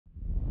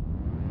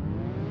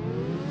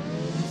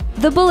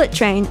The bullet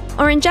train,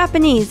 or in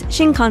Japanese,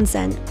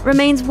 Shinkansen,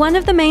 remains one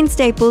of the main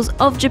staples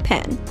of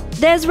Japan.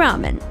 There's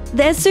ramen,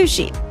 there's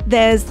sushi,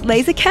 there's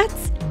laser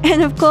cats,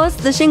 and of course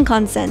the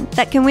Shinkansen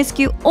that can whisk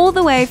you all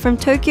the way from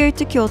Tokyo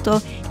to Kyoto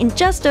in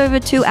just over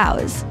 2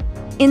 hours.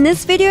 In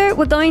this video,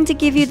 we're going to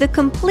give you the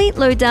complete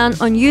lowdown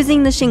on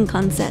using the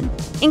Shinkansen,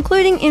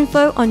 including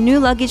info on new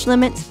luggage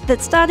limits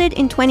that started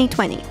in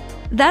 2020.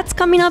 That's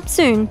coming up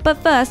soon, but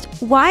first,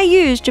 why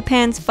use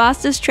Japan's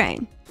fastest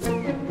train?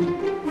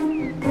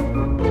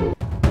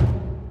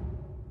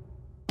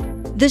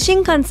 The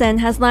Shinkansen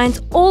has lines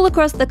all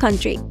across the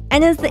country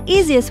and is the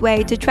easiest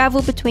way to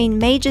travel between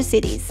major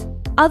cities.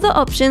 Other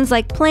options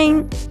like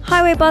plane,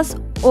 highway bus,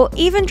 or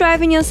even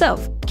driving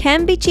yourself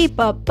can be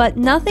cheaper, but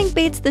nothing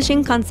beats the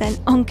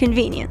Shinkansen on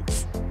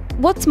convenience.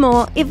 What's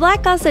more, if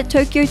like us at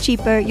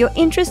TokyoCheapo you're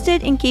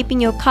interested in keeping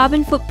your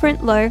carbon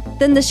footprint low,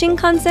 then the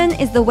Shinkansen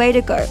is the way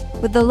to go,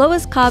 with the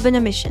lowest carbon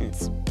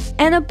emissions.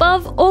 And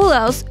above all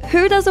else,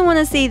 who doesn't want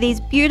to see these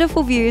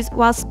beautiful views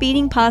while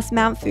speeding past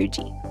Mount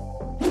Fuji?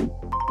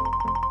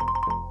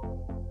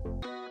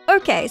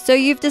 Okay, so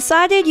you've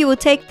decided you will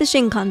take the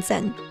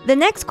Shinkansen. The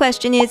next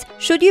question is,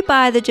 should you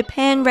buy the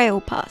Japan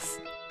Rail Pass?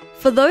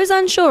 For those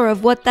unsure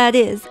of what that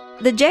is,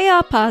 the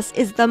JR Pass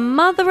is the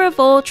mother of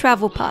all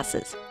travel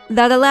passes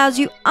that allows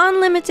you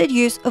unlimited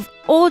use of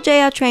all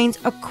JR trains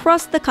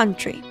across the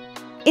country.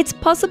 It's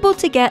possible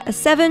to get a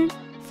 7,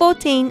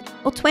 14,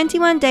 or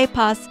 21-day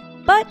pass,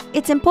 but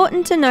it's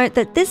important to note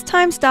that this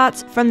time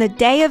starts from the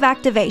day of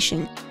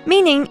activation,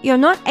 meaning you're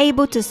not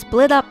able to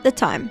split up the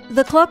time.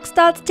 The clock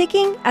starts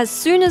ticking as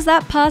soon as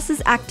that pass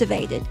is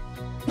activated.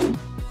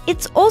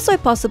 It's also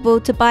possible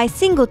to buy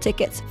single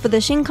tickets for the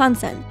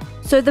Shinkansen.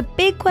 So the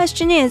big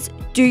question is,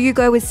 do you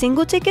go with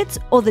single tickets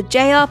or the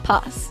JR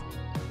Pass?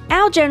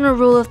 Our general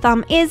rule of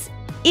thumb is,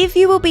 if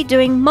you will be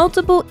doing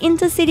multiple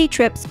intercity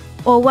trips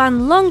or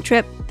one long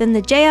trip, then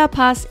the JR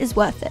Pass is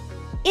worth it.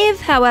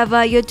 If,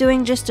 however, you're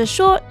doing just a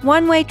short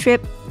one-way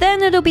trip,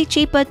 then it'll be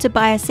cheaper to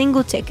buy a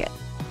single ticket.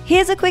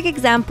 Here's a quick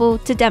example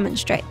to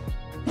demonstrate.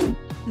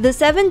 The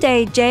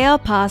 7-day JR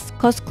Pass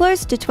costs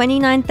close to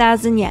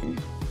 29,000 yen.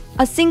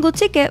 A single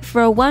ticket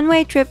for a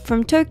one-way trip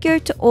from Tokyo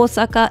to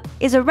Osaka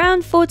is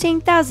around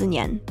 14,000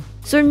 yen.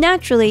 So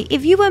naturally,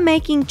 if you were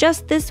making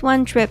just this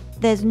one trip,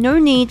 there's no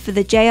need for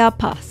the JR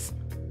Pass.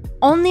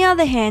 On the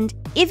other hand,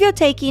 if you're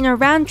taking a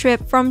round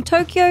trip from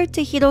Tokyo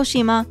to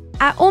Hiroshima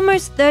at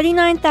almost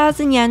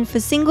 39,000 yen for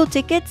single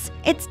tickets,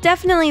 it's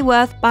definitely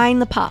worth buying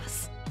the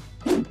pass.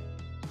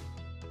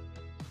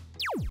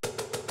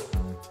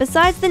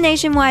 Besides the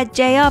nationwide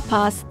JR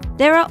Pass,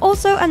 there are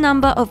also a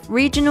number of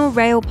regional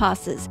rail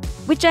passes,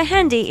 which are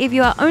handy if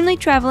you are only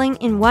traveling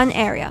in one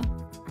area.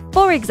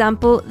 For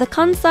example, the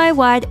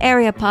Kansai-wide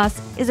Area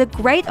Pass is a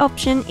great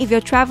option if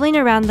you're traveling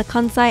around the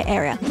Kansai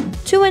area,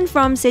 to and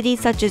from cities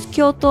such as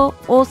Kyoto,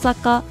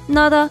 Osaka,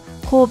 Nara,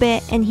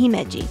 Kobe, and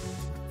Himeji.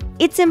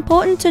 It's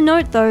important to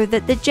note though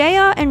that the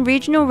JR and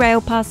regional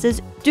rail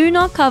passes do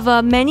not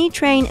cover many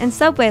train and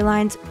subway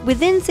lines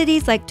within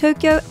cities like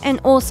Tokyo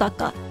and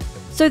Osaka,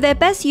 so they're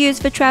best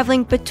used for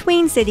traveling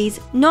between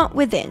cities, not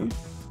within.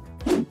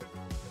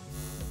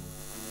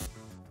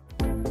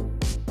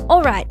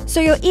 Alright, so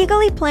you're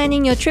eagerly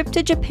planning your trip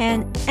to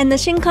Japan and the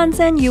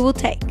Shinkansen you will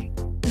take.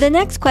 The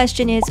next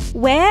question is,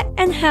 where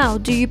and how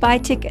do you buy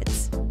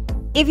tickets?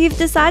 If you've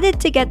decided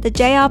to get the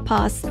JR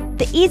Pass,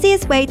 the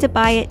easiest way to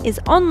buy it is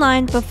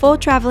online before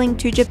traveling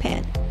to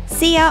Japan.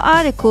 See our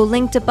article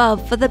linked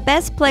above for the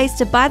best place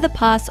to buy the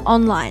pass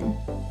online.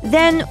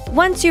 Then,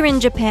 once you're in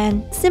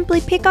Japan,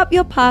 simply pick up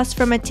your pass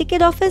from a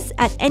ticket office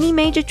at any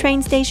major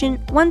train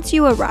station once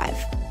you arrive.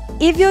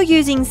 If you're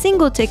using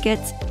single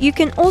tickets, you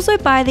can also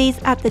buy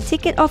these at the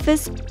ticket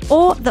office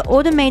or the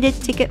automated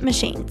ticket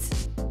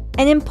machines.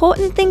 An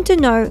important thing to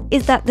know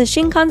is that the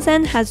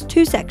Shinkansen has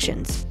two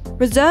sections,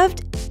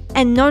 reserved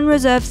and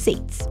non-reserved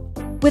seats.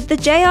 With the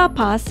JR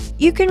Pass,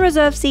 you can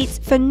reserve seats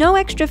for no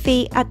extra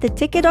fee at the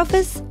ticket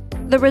office,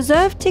 the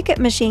reserved ticket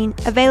machine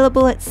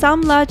available at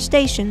some large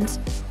stations,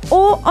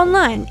 or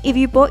online if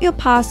you bought your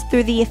pass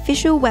through the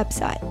official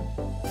website.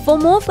 For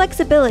more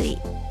flexibility,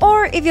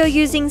 or if you're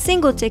using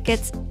single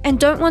tickets and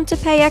don't want to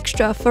pay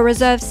extra for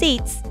reserved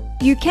seats,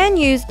 you can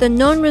use the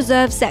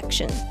non-reserved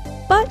section.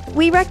 But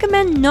we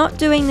recommend not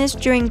doing this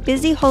during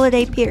busy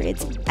holiday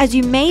periods, as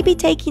you may be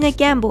taking a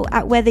gamble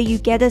at whether you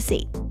get a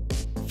seat.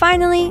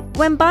 Finally,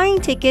 when buying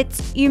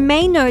tickets, you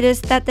may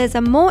notice that there's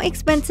a more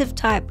expensive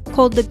type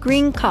called the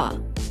green car.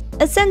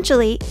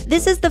 Essentially,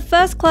 this is the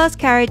first-class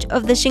carriage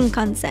of the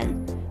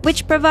Shinkansen,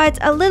 which provides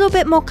a little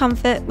bit more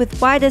comfort with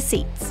wider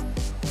seats.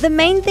 The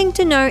main thing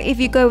to know if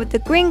you go with the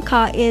green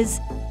car is,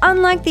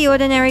 unlike the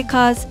ordinary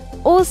cars,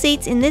 all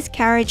seats in this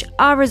carriage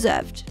are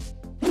reserved.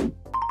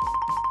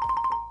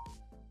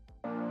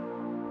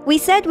 We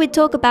said we'd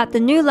talk about the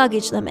new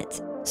luggage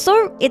limits,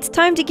 so it's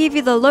time to give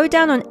you the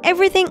lowdown on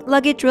everything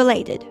luggage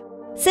related.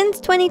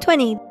 Since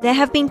 2020, there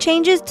have been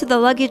changes to the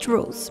luggage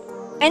rules.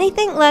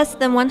 Anything less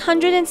than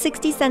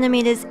 160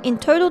 centimeters in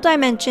total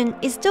dimension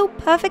is still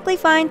perfectly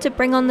fine to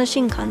bring on the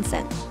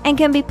Shinkansen and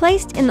can be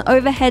placed in the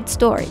overhead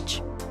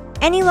storage.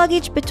 Any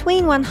luggage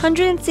between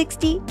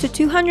 160 to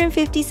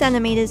 250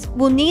 centimeters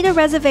will need a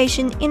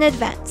reservation in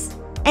advance,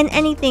 and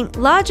anything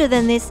larger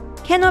than this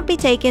cannot be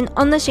taken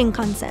on the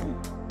Shinkansen.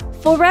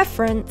 For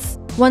reference,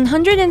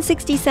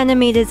 160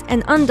 centimeters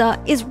and under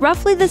is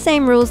roughly the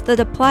same rules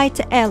that apply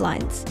to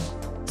airlines.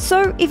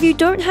 So if you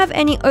don't have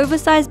any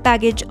oversized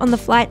baggage on the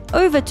flight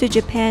over to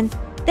Japan,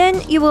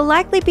 then you will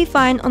likely be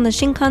fine on the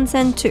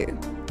Shinkansen too.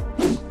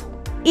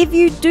 If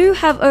you do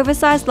have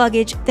oversized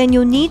luggage, then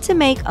you'll need to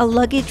make a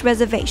luggage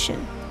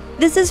reservation.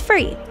 This is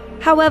free.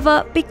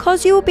 However,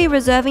 because you will be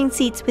reserving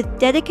seats with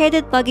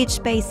dedicated luggage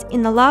space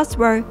in the last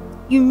row,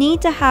 you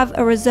need to have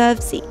a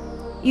reserved seat.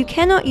 You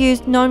cannot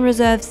use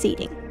non-reserved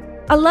seating.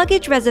 A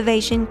luggage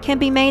reservation can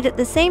be made at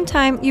the same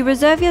time you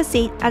reserve your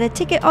seat at a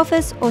ticket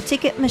office or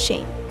ticket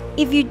machine.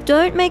 If you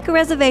don't make a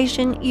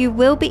reservation, you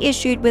will be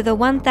issued with a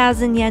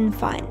 1,000 yen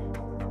fine.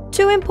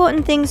 Two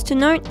important things to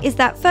note is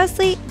that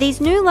firstly, these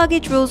new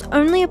luggage rules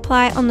only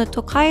apply on the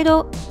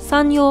Tokaido,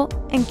 Sanyo,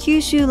 and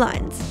Kyushu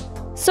lines.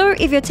 So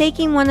if you're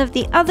taking one of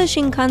the other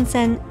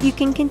Shinkansen, you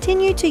can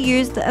continue to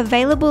use the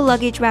available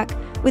luggage rack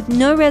with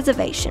no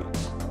reservation.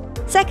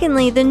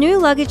 Secondly, the new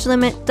luggage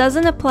limit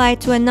doesn't apply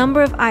to a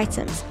number of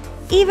items,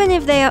 even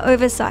if they are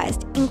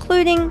oversized,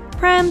 including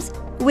prams,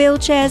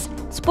 wheelchairs,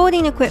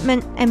 sporting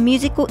equipment, and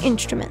musical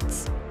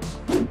instruments.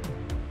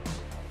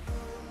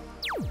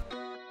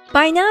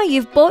 By now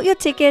you've bought your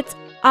tickets,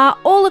 are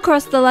all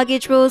across the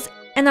luggage rules,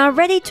 and are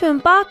ready to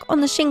embark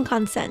on the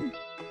Shinkansen.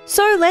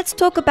 So let's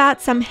talk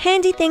about some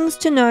handy things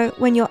to know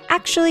when you're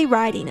actually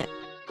riding it.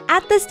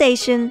 At the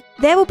station,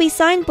 there will be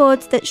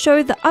signboards that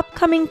show the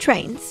upcoming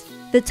trains,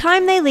 the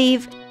time they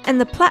leave, and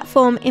the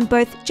platform in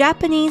both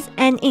Japanese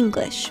and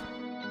English.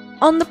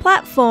 On the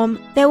platform,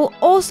 there will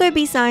also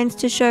be signs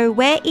to show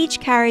where each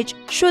carriage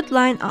should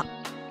line up.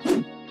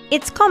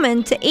 It's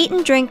common to eat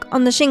and drink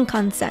on the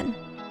Shinkansen.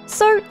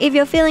 So if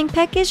you're feeling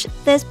peckish,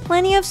 there's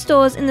plenty of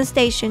stores in the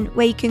station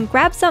where you can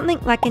grab something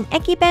like an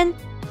ekiben,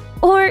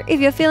 or if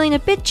you're feeling a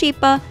bit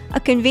cheaper, a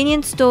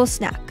convenience store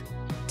snack.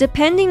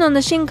 Depending on the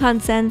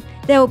Shinkansen,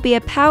 there will be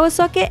a power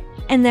socket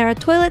and there are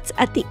toilets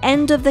at the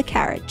end of the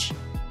carriage.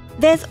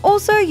 There's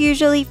also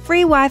usually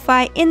free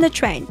Wi-Fi in the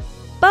train,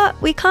 but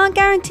we can't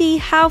guarantee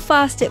how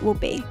fast it will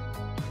be.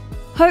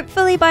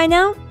 Hopefully by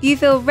now, you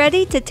feel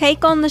ready to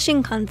take on the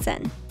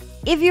Shinkansen.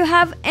 If you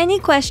have any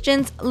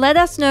questions, let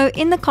us know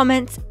in the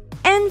comments,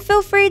 and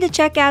feel free to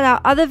check out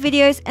our other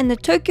videos and the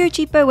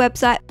TokyoCheapo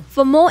website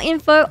for more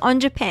info on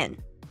Japan.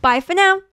 Bye for now!